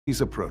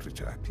He's a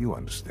prototype, you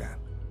understand.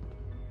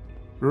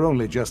 We're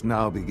only just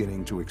now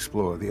beginning to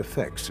explore the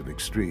effects of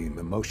extreme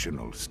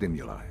emotional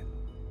stimuli.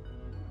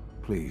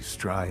 Please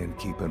try and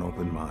keep an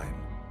open mind.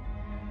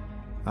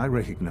 I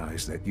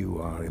recognize that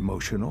you are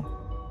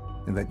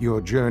emotional, and that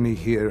your journey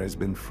here has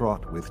been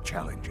fraught with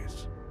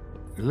challenges.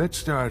 Let's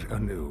start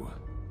anew.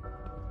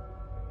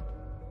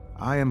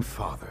 I am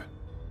Father.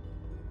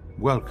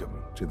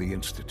 Welcome to the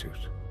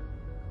Institute.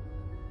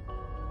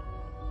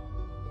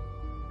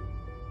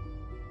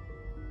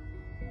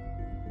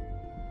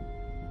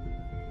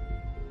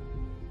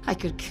 I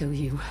could kill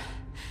you.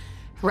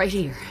 Right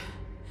here.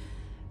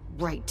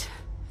 Right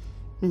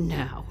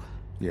now.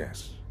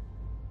 Yes.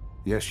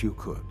 Yes, you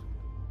could.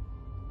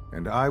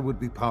 And I would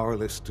be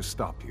powerless to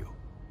stop you.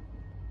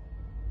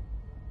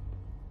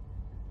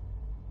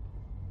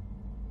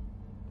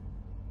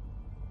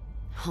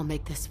 I'll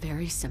make this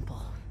very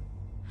simple.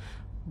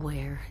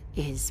 Where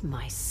is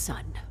my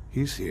son?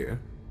 He's here,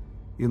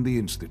 in the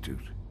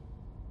Institute.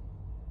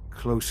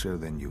 Closer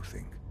than you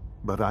think.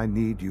 But I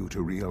need you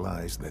to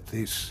realize that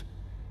this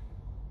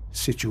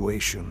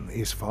situation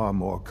is far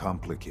more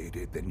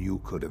complicated than you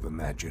could have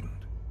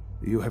imagined.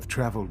 You have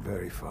traveled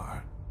very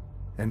far,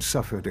 and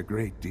suffered a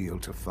great deal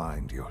to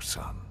find your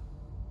son.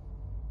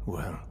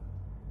 Well,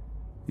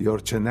 your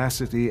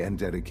tenacity and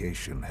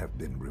dedication have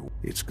been rewarded.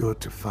 It's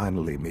good to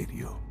finally meet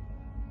you,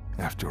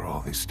 after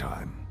all this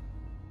time.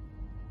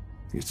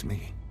 It's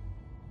me.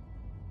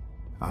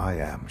 I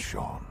am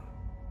Shaun.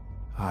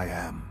 I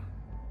am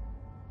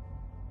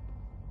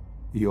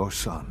your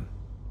son.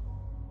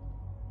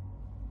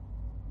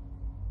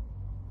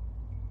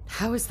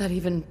 How is that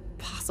even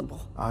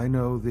possible? I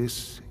know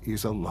this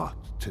is a lot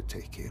to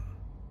take in.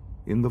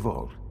 In the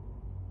vault,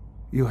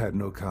 you had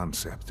no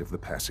concept of the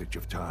passage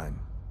of time.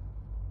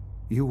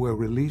 You were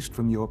released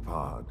from your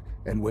pod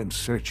and went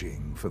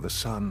searching for the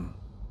sun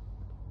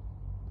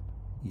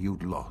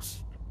you'd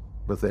lost.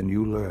 But then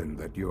you learned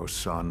that your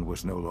son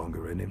was no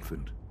longer an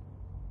infant,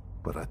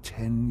 but a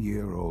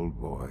 10-year-old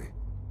boy.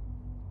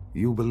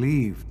 You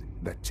believed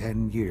that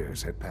 10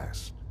 years had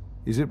passed.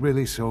 Is it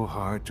really so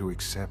hard to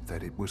accept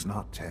that it was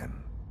not 10,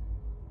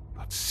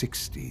 but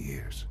 60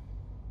 years?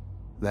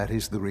 That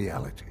is the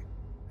reality.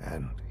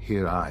 And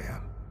here I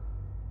am,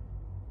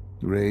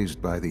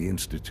 raised by the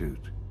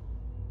Institute,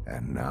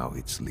 and now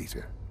its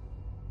leader.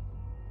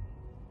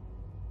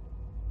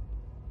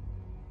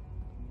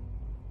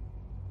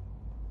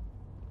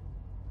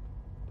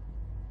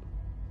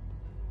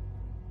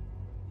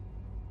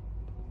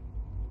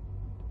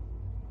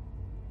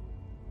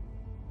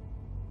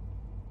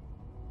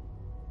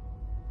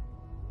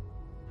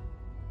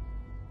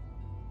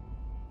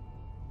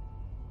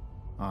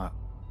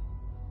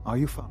 Are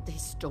you fine? They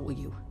stole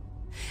you.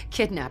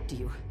 Kidnapped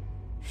you.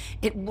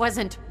 It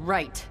wasn't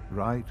right.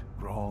 Right,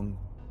 wrong,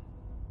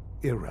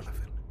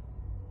 irrelevant.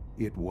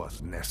 It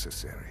was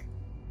necessary.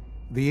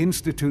 The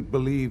Institute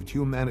believed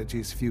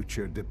humanity's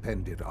future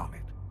depended on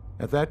it.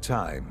 At that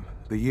time,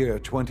 the year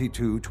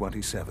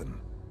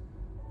 2227,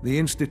 the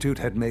Institute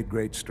had made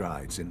great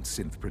strides in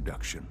synth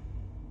production.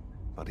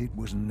 But it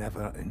was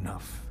never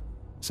enough.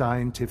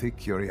 Scientific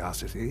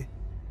curiosity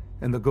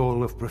and the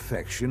goal of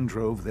perfection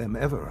drove them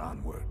ever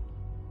onward.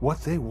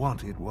 What they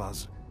wanted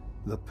was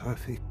the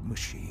perfect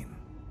machine.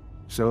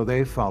 So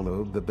they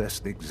followed the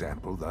best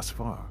example thus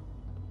far.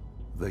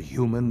 The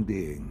human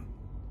being.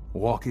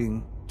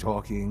 Walking,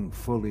 talking,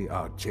 fully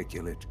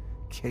articulate,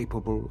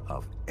 capable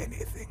of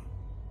anything.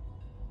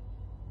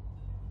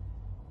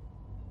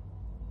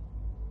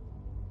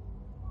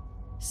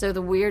 So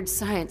the weird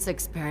science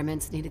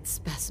experiments needed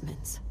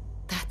specimens.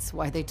 That's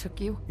why they took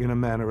you? In a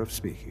manner of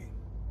speaking,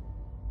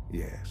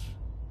 yes.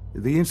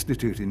 The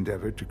Institute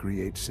endeavored to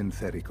create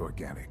synthetic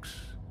organics.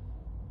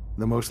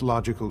 The most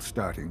logical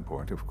starting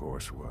point, of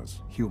course,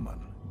 was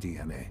human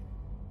DNA.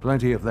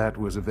 Plenty of that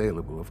was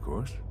available, of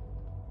course.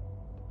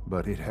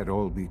 But it had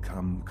all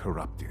become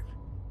corrupted.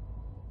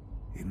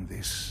 In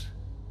this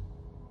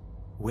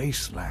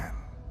wasteland,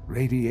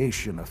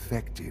 radiation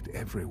affected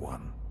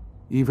everyone.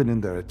 Even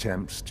in their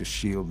attempts to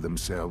shield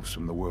themselves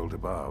from the world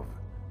above,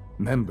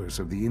 members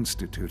of the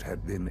Institute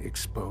had been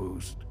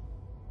exposed.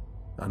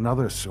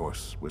 Another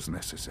source was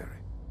necessary.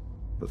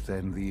 But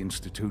then the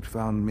Institute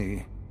found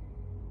me,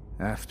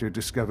 after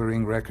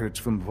discovering records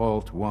from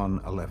Vault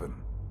 111.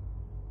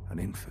 An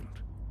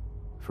infant,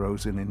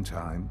 frozen in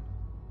time,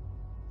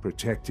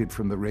 protected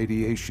from the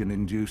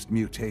radiation-induced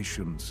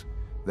mutations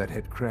that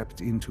had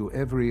crept into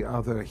every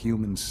other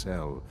human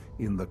cell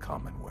in the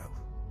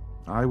Commonwealth.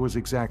 I was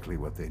exactly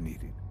what they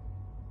needed.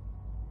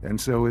 And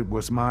so it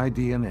was my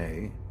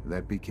DNA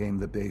that became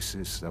the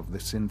basis of the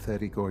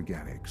synthetic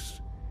organics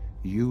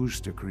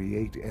used to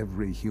create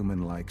every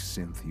human-like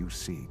synth you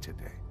see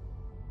today.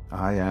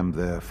 I am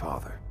their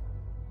father.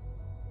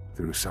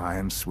 Through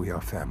science, we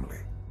are family.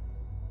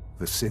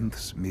 The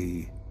synths,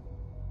 me,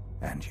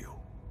 and you.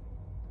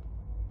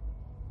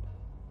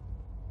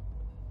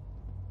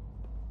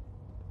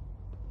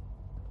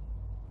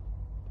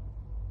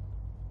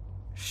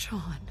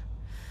 Shaun.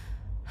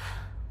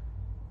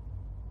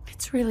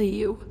 It's really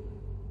you.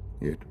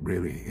 It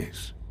really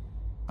is.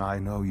 I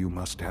know you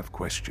must have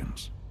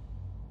questions.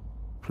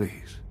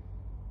 Please,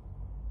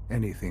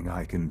 anything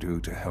I can do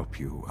to help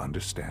you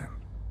understand.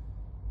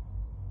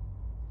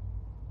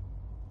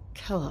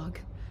 Kellogg.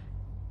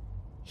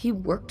 He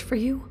worked for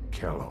you?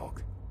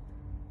 Kellogg.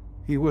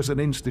 He was an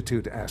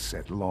Institute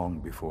asset long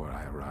before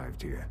I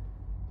arrived here.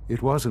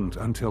 It wasn't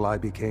until I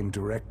became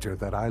director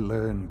that I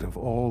learned of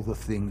all the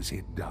things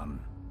he'd done.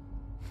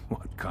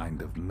 What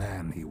kind of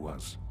man he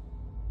was.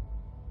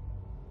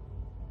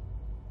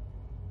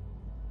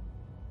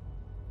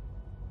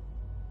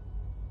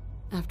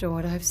 After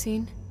what I've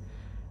seen,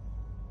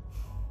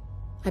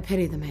 I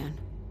pity the man.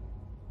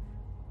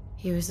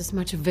 He was as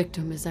much a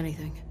victim as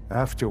anything.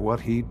 After what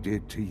he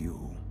did to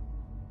you,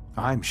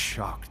 I'm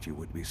shocked you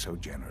would be so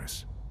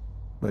generous.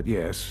 But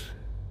yes,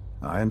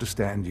 I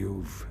understand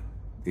you've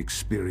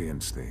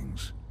experienced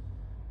things.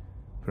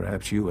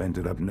 Perhaps you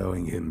ended up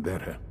knowing him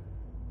better.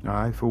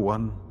 I, for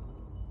one,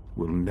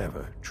 will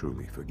never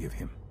truly forgive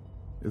him.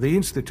 The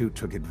Institute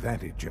took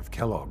advantage of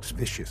Kellogg's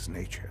vicious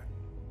nature.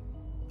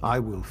 I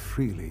will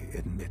freely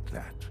admit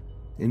that.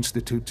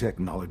 Institute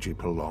technology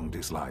prolonged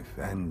his life,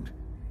 and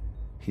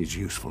his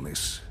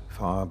usefulness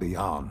far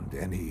beyond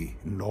any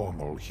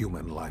normal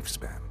human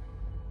lifespan.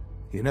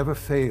 He never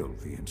failed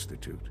the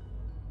Institute,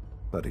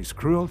 but his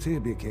cruelty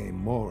became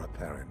more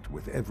apparent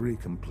with every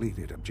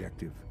completed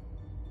objective.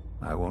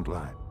 I won't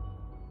lie.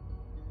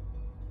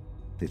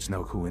 It's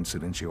no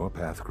coincidence your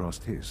path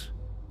crossed his.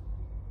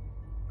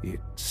 It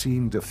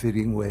seemed a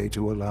fitting way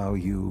to allow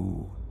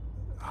you,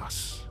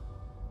 us,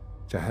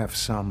 to have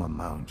some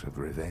amount of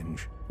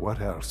revenge.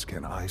 What else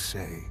can I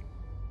say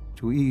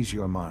to ease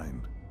your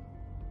mind?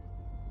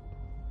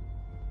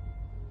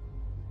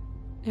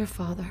 Your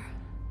father.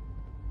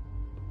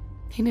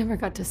 He never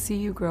got to see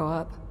you grow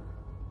up.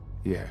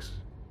 Yes.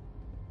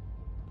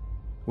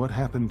 What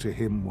happened to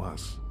him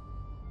was...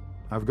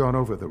 I've gone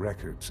over the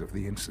records of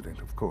the incident,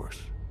 of course.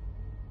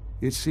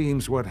 It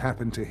seems what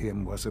happened to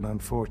him was an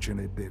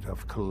unfortunate bit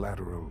of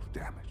collateral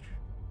damage.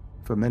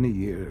 For many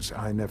years,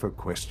 I never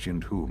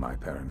questioned who my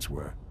parents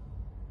were.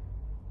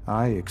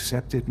 I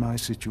accepted my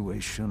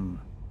situation,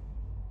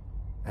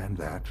 and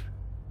that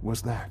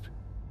was that.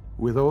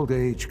 With old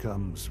age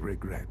comes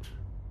regret.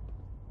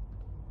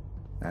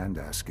 And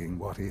asking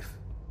what if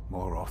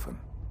more often.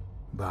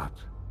 But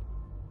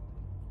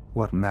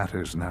what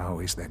matters now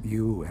is that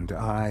you and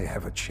I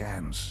have a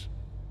chance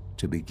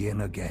to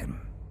begin again.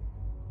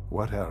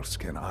 What else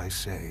can I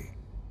say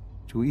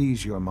to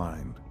ease your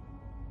mind?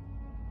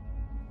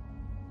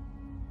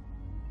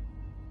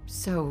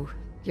 So,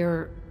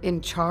 you're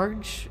in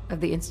charge of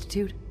the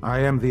Institute? I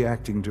am the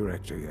acting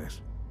director,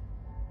 yes.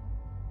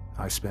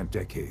 I spent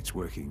decades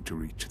working to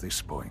reach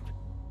this point.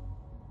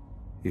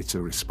 It's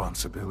a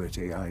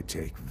responsibility I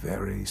take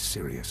very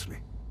seriously.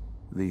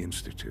 The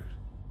Institute.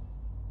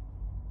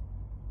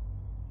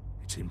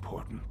 It's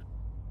important.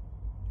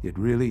 It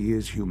really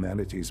is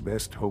humanity's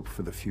best hope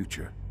for the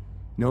future,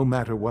 no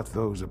matter what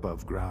those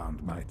above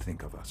ground might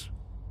think of us.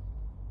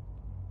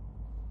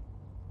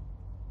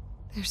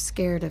 They're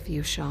scared of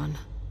you, Sean.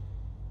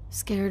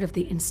 Scared of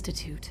the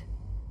Institute.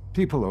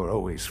 People are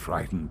always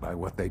frightened by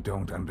what they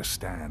don't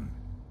understand.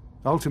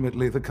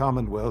 Ultimately, the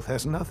Commonwealth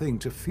has nothing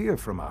to fear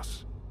from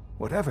us.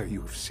 Whatever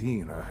you've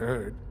seen or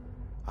heard,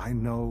 I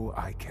know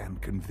I can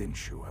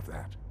convince you of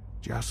that.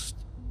 Just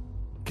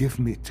give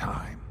me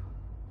time.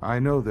 I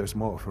know there's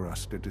more for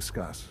us to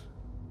discuss.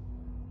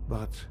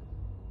 But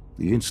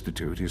the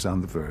Institute is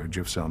on the verge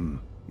of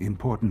some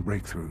important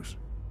breakthroughs.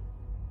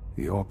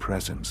 Your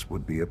presence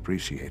would be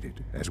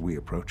appreciated as we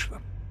approach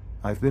them.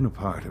 I've been a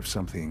part of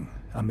something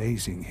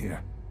amazing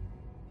here.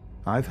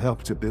 I've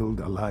helped to build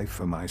a life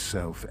for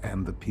myself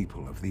and the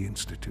people of the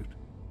Institute.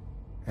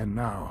 And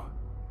now,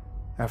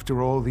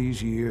 after all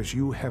these years,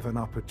 you have an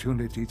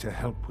opportunity to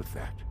help with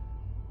that.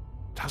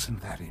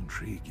 Doesn't that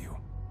intrigue you?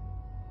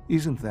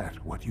 Isn't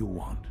that what you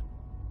want?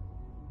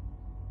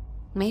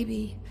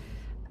 Maybe.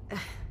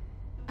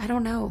 I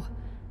don't know.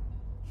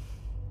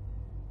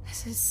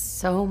 This is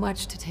so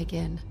much to take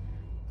in.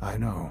 I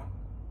know.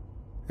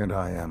 And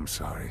I am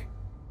sorry.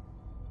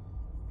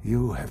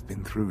 You have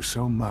been through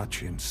so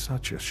much in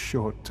such a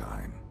short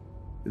time.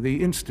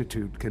 The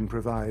Institute can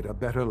provide a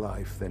better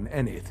life than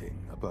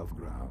anything above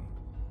ground.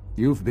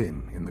 You've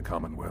been in the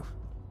Commonwealth.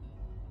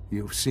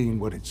 You've seen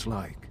what it's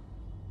like.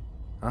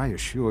 I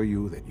assure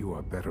you that you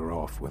are better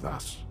off with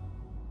us.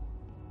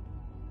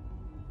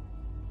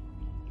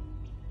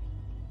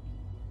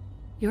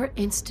 Your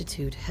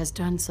Institute has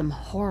done some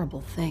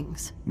horrible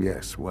things.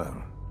 Yes,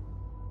 well,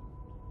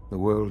 the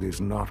world is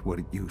not what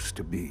it used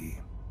to be.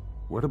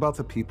 What about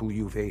the people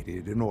you've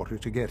aided in order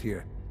to get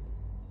here?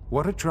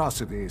 What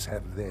atrocities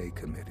have they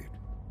committed?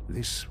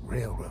 This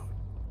railroad.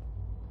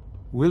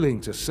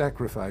 Willing to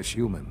sacrifice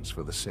humans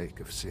for the sake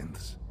of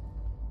synths.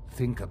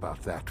 Think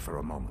about that for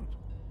a moment.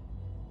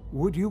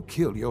 Would you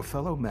kill your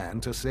fellow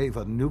man to save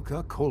a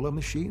Nuka-Cola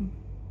machine?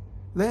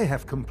 They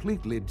have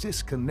completely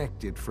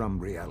disconnected from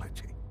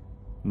reality.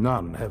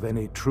 None have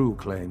any true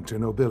claim to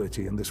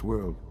nobility in this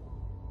world.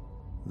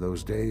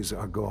 Those days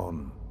are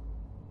gone.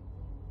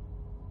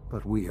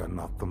 But we are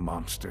not the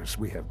monsters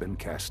we have been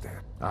cast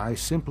at. I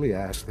simply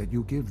ask that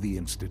you give the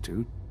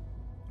Institute,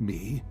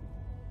 me,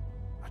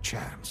 a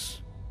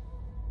chance.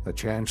 A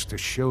chance to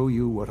show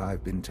you what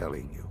I've been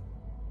telling you.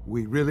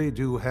 We really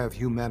do have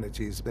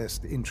humanity's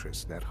best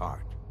interest at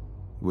heart.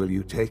 Will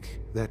you take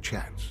that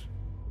chance?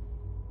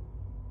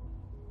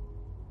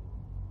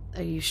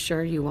 Are you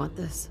sure you want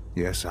this?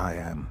 Yes, I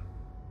am.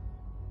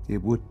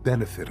 It would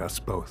benefit us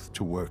both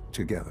to work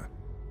together.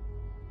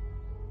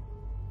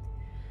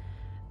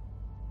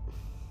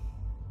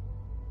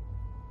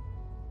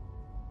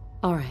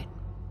 All right.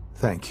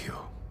 Thank you.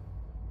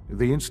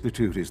 The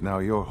Institute is now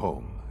your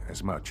home,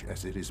 as much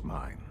as it is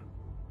mine.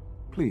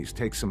 Please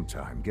take some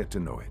time, get to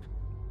know it.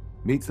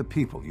 Meet the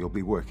people you'll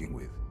be working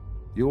with.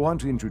 You'll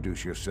want to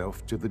introduce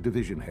yourself to the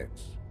division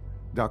heads.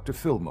 Dr.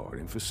 Fillmore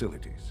in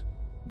Facilities,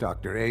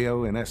 Dr.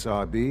 Ayo in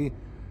SRB,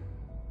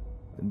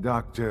 and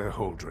Dr.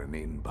 Holdren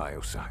in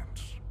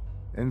Bioscience.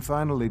 And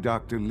finally,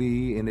 Dr.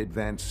 Lee in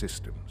Advanced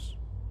Systems.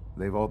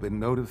 They've all been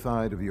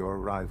notified of your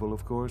arrival,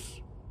 of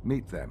course.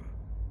 Meet them,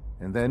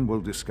 and then we'll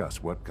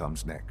discuss what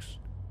comes next.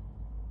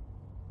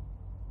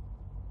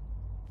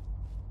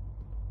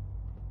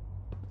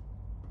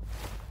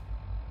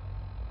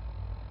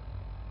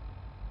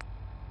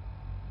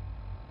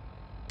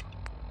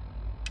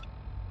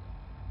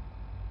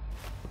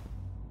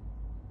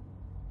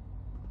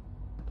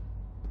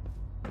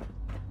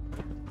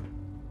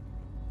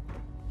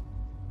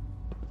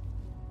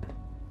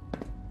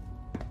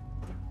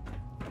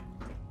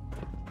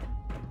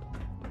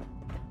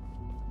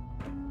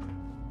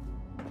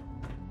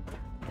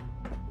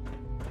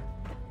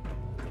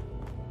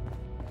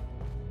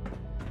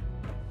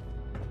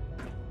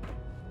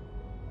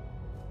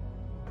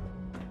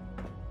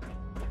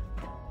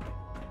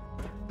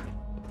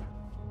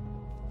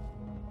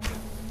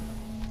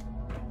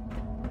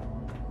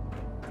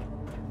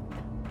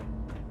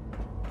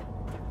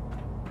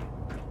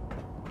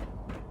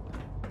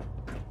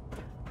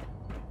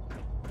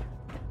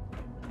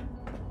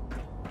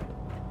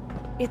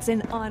 It's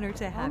an honor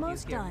to have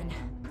Almost you here. done.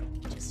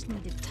 Just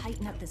need to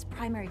tighten up this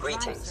primary drive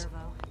Greetings.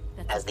 servo.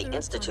 As the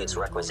Institute's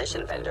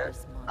requisition vendor,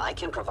 I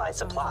can provide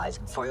supplies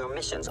for your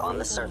missions on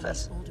the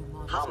surface.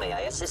 How may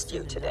I assist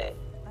you today?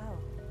 Oh,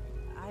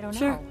 I don't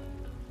Sure. know.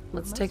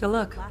 Let's Most take a of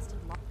them look. lasted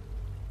long.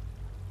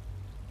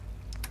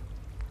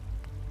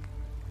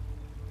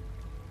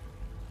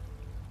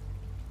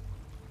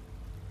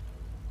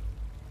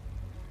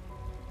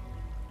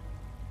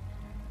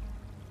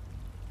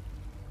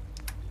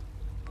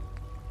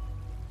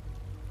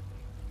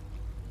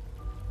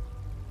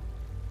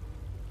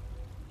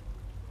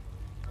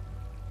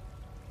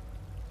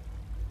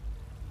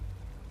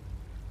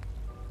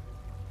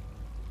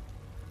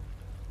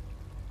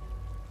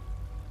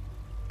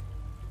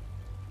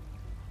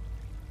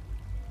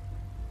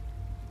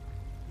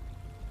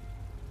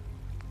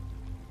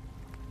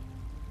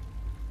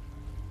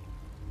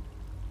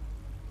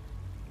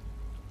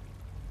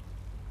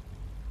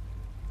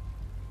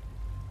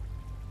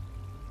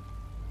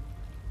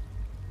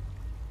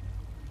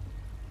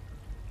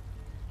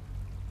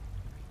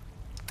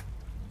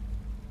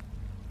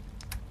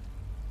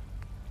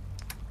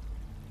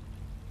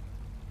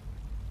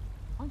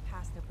 Long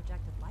past their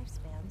projected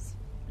lifespans.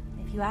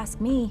 If you ask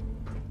me,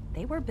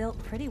 they were built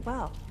pretty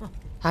well.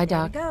 Hi,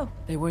 There we Doc. go.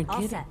 They weren't All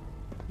kidding. set.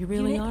 You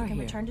really Unit, are you can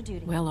here. return to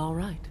duty. Well, all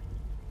right.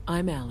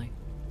 I'm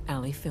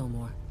Allie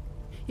Fillmore.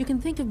 You can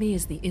think of me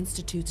as the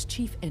Institute's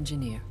chief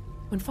engineer.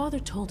 When Father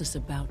told us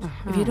about,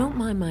 if you don't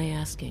mind my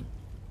asking,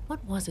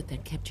 what was it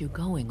that kept you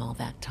going all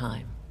that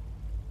time?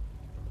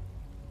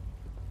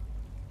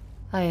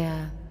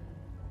 I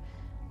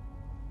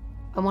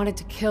wanted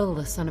to kill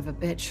the son of a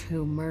bitch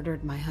who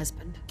murdered my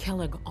husband.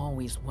 Kellogg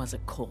always was a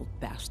cold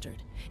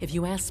bastard. If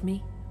you ask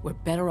me, we're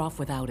better off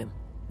without him.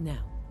 Now,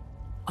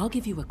 I'll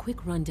give you a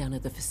quick rundown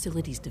of the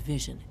Facilities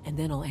Division, and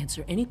then I'll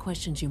answer any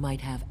questions you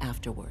might have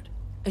afterward.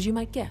 As you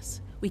might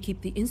guess, we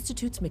keep the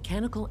Institute's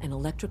mechanical and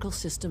electrical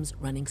systems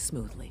running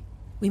smoothly.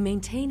 We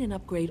maintain and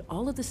upgrade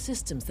all of the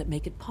systems that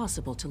make it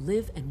possible to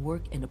live and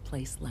work in a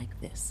place like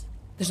this.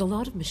 There's a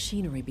lot of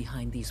machinery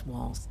behind these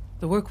walls.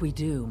 The work we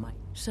do might...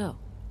 So,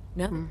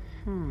 now...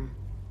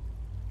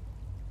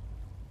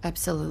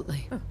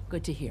 Absolutely. Oh,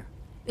 good to hear.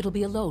 It'll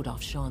be a load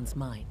off Sean's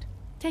mind.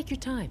 Take your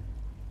time.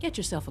 Get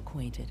yourself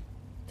acquainted.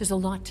 There's a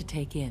lot to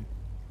take in.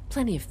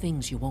 Plenty of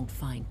things you won't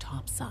find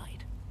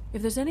topside.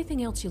 If there's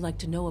anything else you'd like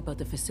to know about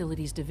the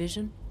Facilities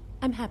Division,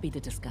 I'm happy to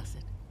discuss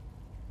it.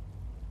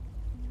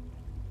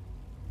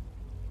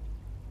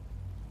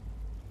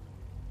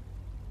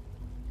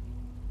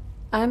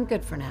 I'm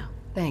good for now.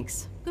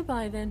 Thanks.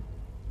 Goodbye, then.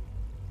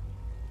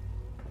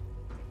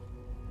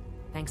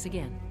 Thanks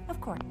again. Of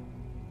course.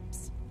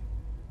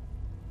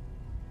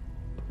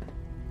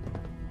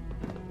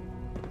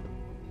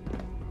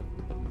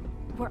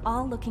 We're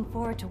all looking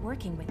forward to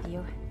working with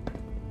you.